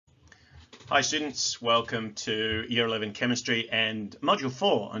Hi students, welcome to Year 11 Chemistry and Module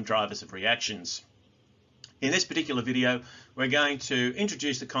 4 on drivers of reactions. In this particular video we're going to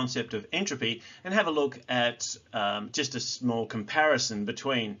introduce the concept of entropy and have a look at just a small comparison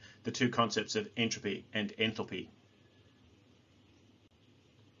between the two concepts of entropy and enthalpy.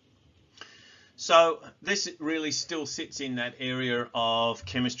 So this really still sits in that area of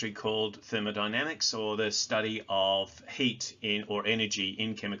chemistry called thermodynamics, or the study of heat or energy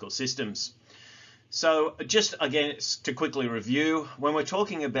in chemical systems. So just again to quickly review, when we're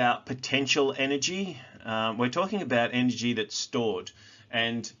talking about potential energy, we're talking about energy that's stored,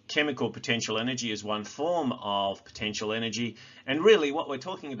 and chemical potential energy is one form of potential energy, and really what we're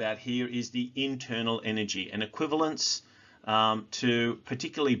talking about here is the internal energy, an equivalence to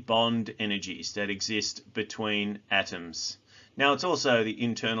particularly bond energies that exist between atoms. Now it's also the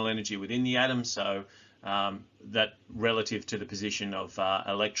internal energy within the atom, so that relative to the position of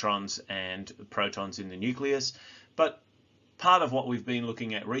electrons and protons in the nucleus. But part of what we've been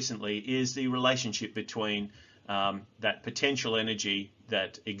looking at recently is the relationship between that potential energy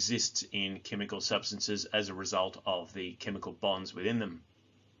that exists in chemical substances as a result of the chemical bonds within them.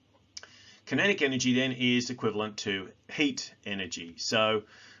 Kinetic energy then is equivalent to heat energy. So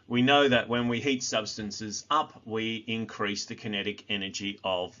we know that when we heat substances up, we increase the kinetic energy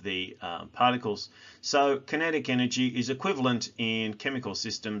of the particles. So kinetic energy is equivalent in chemical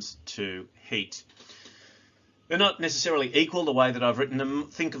systems to heat. They're not necessarily equal the way that I've written them.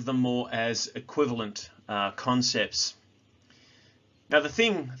 Think of them more as equivalent concepts. Now the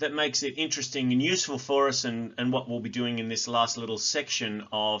thing that makes it interesting and useful for us, and what we'll be doing in this last little section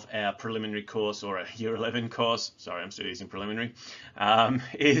of our preliminary course, or a Year 11 course, sorry I'm still using preliminary,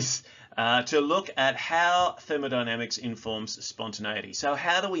 is to look at how thermodynamics informs spontaneity. So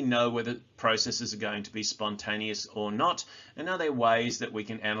how do we know whether processes are going to be spontaneous or not, and are there ways that we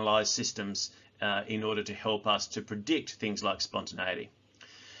can analyze systems in order to help us to predict things like spontaneity?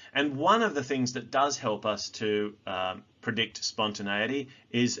 And one of the things that does help us to predict spontaneity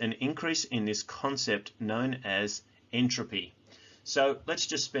is an increase in this concept known as entropy. So let's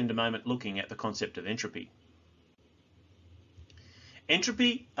just spend a moment looking at the concept of entropy.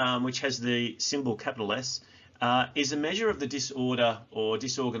 Entropy, which has the symbol capital S, is a measure of the disorder or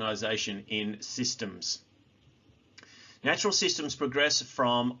disorganization in systems. Natural systems progress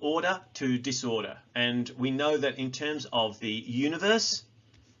from order to disorder, and we know that in terms of the universe,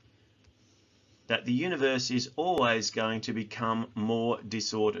 that the universe is always going to become more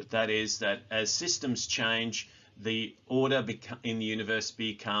disordered. That is, that as systems change, the order in the universe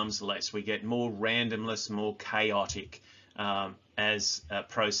becomes less. We get more randomness, more chaotic as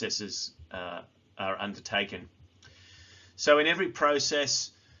processes are undertaken. So in every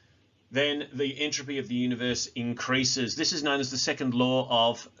process, then the entropy of the universe increases. This is known as the second law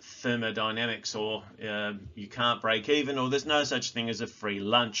of thermodynamics, or you can't break even, or there's no such thing as a free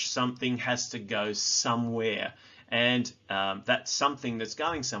lunch. Something has to go somewhere, and that something that's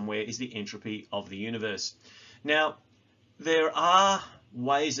going somewhere is the entropy of the universe. Now, there are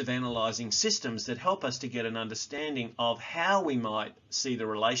ways of analysing systems that help us to get an understanding of how we might see the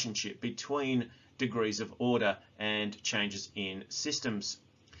relationship between degrees of order and changes in systems.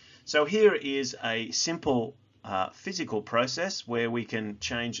 So here is a simple physical process where we can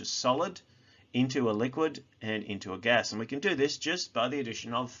change a solid into a liquid and into a gas, and we can do this just by the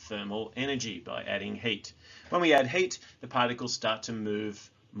addition of thermal energy, by adding heat. When we add heat, the particles start to move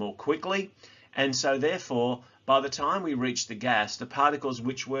more quickly, and so therefore by the time we reach the gas, the particles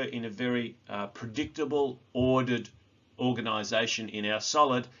which were in a very predictable, ordered organization in our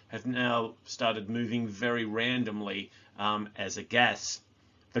solid have now started moving very randomly as a gas.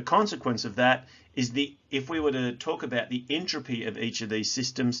 The consequence of that is if we were to talk about the entropy of each of these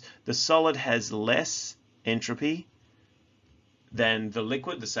systems, the solid has less entropy than the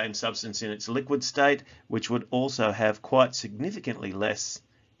liquid, the same substance in its liquid state, which would also have quite significantly less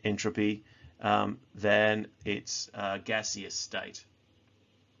entropy than its gaseous state.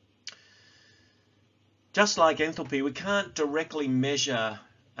 Just like enthalpy, we can't directly measure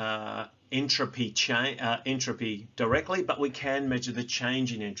entropy directly, but we can measure the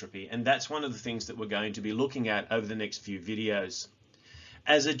change in entropy, and that's one of the things that we're going to be looking at over the next few videos.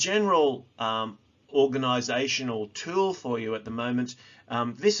 As a general organizational tool for you at the moment,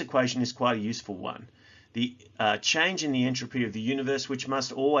 this equation is quite a useful one. The change in the entropy of the universe, which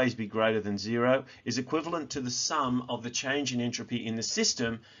must always be greater than zero, is equivalent to the sum of the change in entropy in the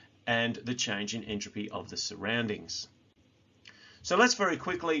system and the change in entropy of the surroundings. So let's very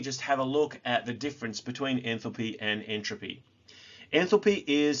quickly just have a look at the difference between enthalpy and entropy. Enthalpy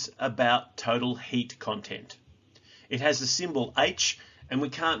is about total heat content. It has the symbol H, and we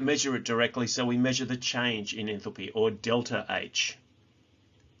can't measure it directly, so we measure the change in enthalpy, or delta H.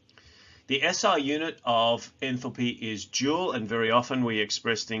 The SI unit of enthalpy is joule, and very often we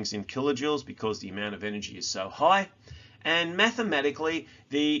express things in kilojoules because the amount of energy is so high. And mathematically,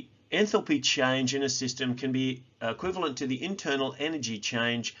 the enthalpy change in a system can be equivalent to the internal energy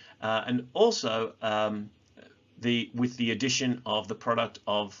change, and also with the addition of the product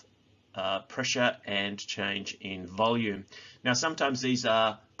of pressure and change in volume. Now, sometimes these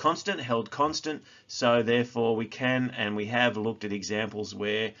are held constant, so therefore we can, and we have looked at examples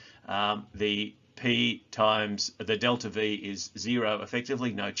where the P times the delta V is 0,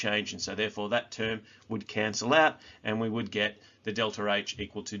 effectively no change, and so therefore that term would cancel out, and we would get the delta H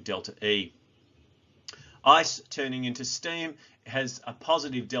equal to delta E. Ice turning into steam has a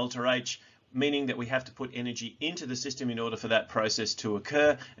positive delta H, meaning that we have to put energy into the system in order for that process to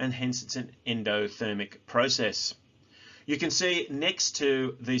occur, and hence it's an endothermic process. You can see next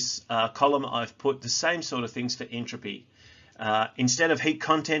to this column I've put the same sort of things for entropy. Instead of heat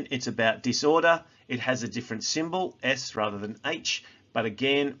content, it's about disorder. It has a different symbol, S rather than H, but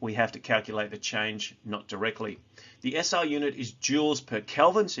again we have to calculate the change, not directly. The SI unit is joules per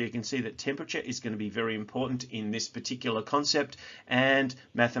Kelvin, so you can see that temperature is going to be very important in this particular concept, and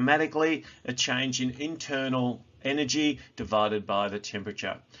mathematically a change in internal energy divided by the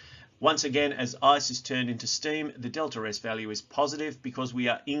temperature. Once again, as ice is turned into steam, the delta S value is positive because we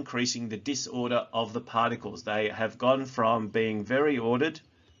are increasing the disorder of the particles. They have gone from being very ordered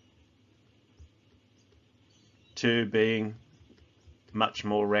to being much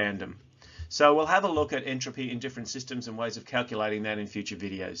more random. So we'll have a look at entropy in different systems and ways of calculating that in future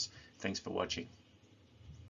videos. Thanks for watching.